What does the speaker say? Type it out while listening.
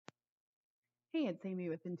Hey, it's Amy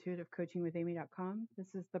with intuitivecoachingwithamy.com. This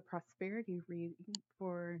is the prosperity reading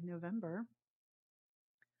for November.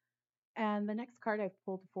 And the next card I've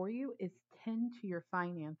pulled for you is Tend to Your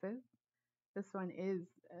Finances. This one is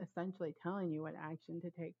essentially telling you what action to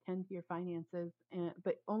take. Tend to your finances,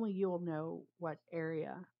 but only you'll know what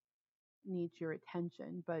area needs your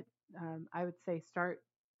attention. But I would say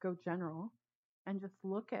go general, and just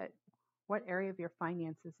look at what area of your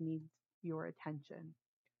finances needs your attention.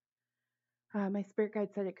 My spirit guide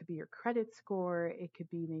said it could be your credit score. It could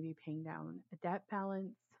be maybe paying down a debt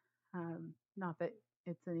balance. Not that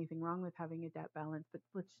it's anything wrong with having a debt balance, but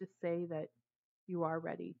let's just say that you are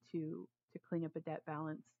ready to clean up a debt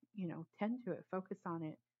balance. Tend to it, focus on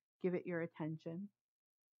it, give it your attention.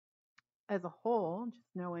 As a whole, just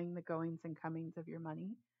knowing the goings and comings of your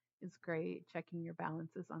money is great. Checking your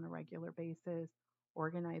balances on a regular basis,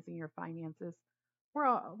 organizing your finances. We're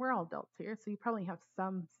all adults here, so you probably have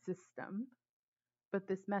some system, but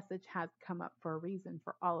this message has come up for a reason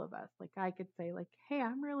for all of us. Like I could say like, hey,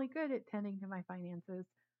 I'm really good at tending to my finances,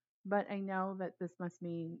 but I know that this must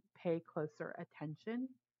mean pay closer attention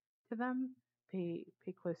to them, pay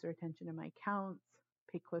closer attention to my accounts,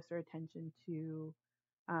 pay closer attention to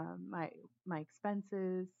my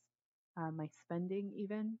expenses, my spending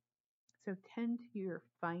even. So tend to your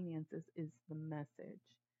finances is the message.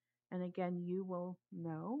 And again, you will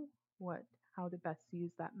know how to best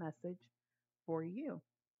use that message for you.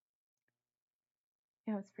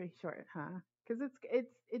 Yeah, it's pretty short, huh? Because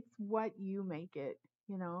it's what you make it,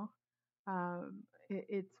 you know. Um,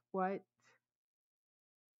 it's what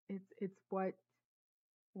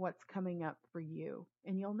what's coming up for you,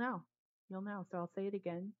 and you'll know. So I'll say it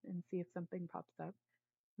again and see if something pops up.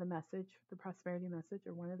 The message, the prosperity message,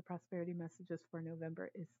 or one of the prosperity messages for November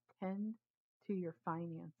is tend to your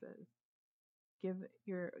finances. Give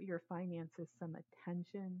your finances some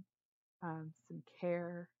attention, some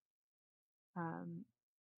care, um,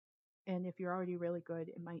 and if you're already really good,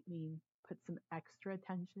 it might mean put some extra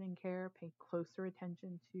attention and care, pay closer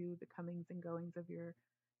attention to the comings and goings of your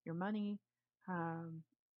money, um,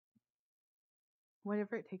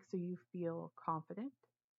 whatever it takes so you feel confident,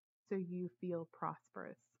 so you feel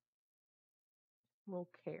prosperous. A little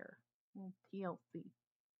care, a little TLC,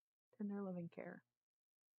 tender loving care.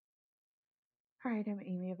 All right, I'm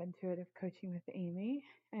Amy of Intuitive Coaching with Amy,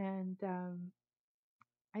 and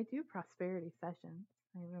I do prosperity sessions.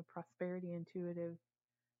 I have a prosperity intuitive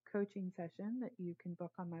coaching session that you can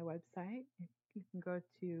book on my website. You can go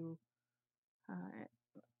to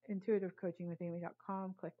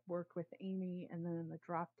intuitivecoachingwithamy.com, click work with Amy, and then in the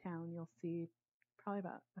drop down, you'll see probably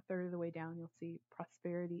about a third of the way down, you'll see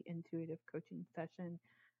prosperity intuitive coaching session.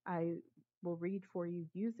 I will read for you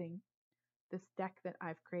using this deck that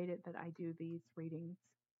I've created that I do these readings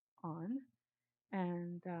on.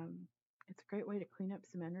 And it's a great way to clean up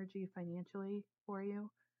some energy financially for you.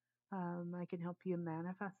 I can help you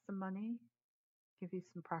manifest some money, give you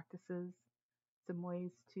some practices, some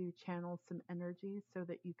ways to channel some energy so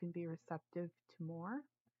that you can be receptive to more.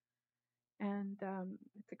 And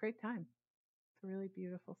it's a great time. It's a really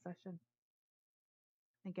beautiful session.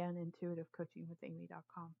 Again,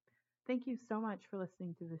 intuitivecoachingwithamy.com. Thank you so much for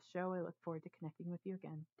listening to this show. I look forward to connecting with you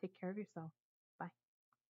again. Take care of yourself. Bye.